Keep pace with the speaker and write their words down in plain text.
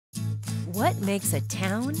What makes a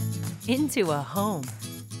town into a home?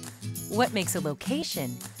 What makes a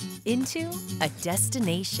location into a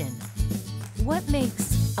destination? What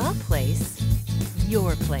makes a place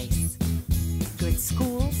your place? Good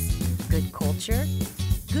schools, good culture,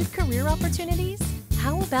 good career opportunities?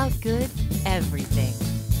 How about good everything?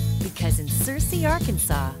 Because in Searcy,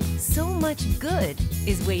 Arkansas, so much good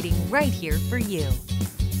is waiting right here for you.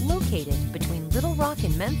 Located between Little Rock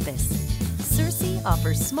and Memphis, Searcy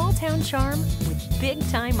offers small-town charm with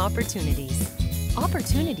big-time opportunities.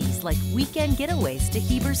 Opportunities like weekend getaways to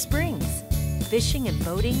Heber Springs, fishing and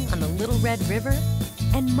boating on the Little Red River,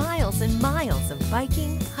 and miles of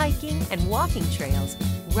biking, hiking, and walking trails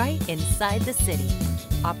right inside the city.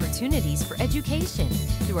 Opportunities for education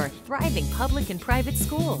through our thriving public and private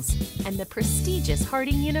schools and the prestigious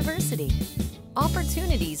Harding University.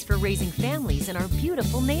 Opportunities for raising families in our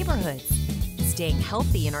beautiful neighborhoods, staying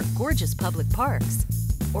healthy in our gorgeous public parks,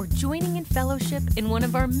 or joining in fellowship in one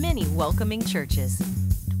of our many welcoming churches.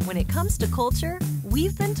 When it comes to culture,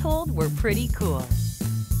 we've been told we're pretty cool.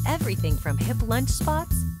 Everything from hip lunch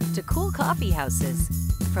spots to cool coffee houses,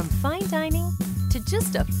 from fine dining to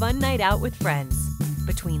just a fun night out with friends.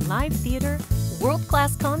 Between live theater,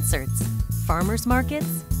 world-class concerts, farmers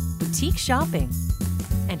markets, boutique shopping,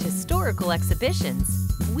 and historical exhibitions,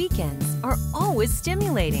 weekends are always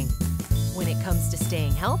stimulating. When it comes to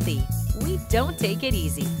staying healthy, we don't take it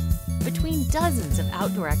easy. Between dozens of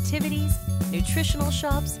outdoor activities, nutritional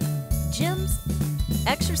shops, gyms,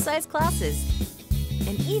 exercise classes,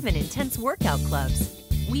 and even intense workout clubs,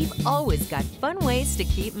 we've always got fun ways to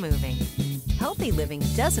keep moving. Healthy living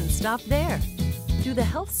doesn't stop there. Through the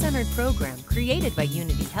health-centered program created by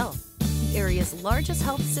Unity Health, the area's largest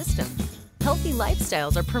health system, healthy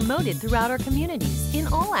lifestyles are promoted throughout our communities in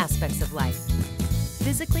all aspects of life.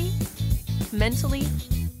 Physically, mentally,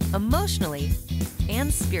 emotionally,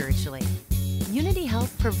 and spiritually. Unity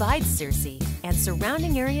Health provides Searcy and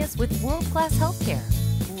surrounding areas with world-class healthcare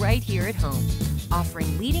right here at home,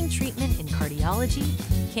 offering leading treatment in cardiology,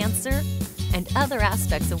 cancer, and other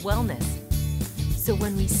aspects of wellness. So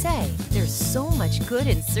when we say there's so much good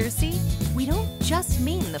in Searcy, we don't just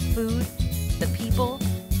mean the food, the people,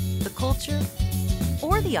 the culture,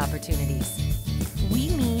 or the opportunities. We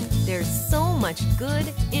mean there's so much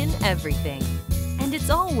good in everything, and it's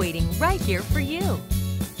all waiting right here for you.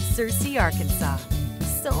 Searcy, Arkansas.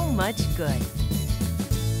 So much good.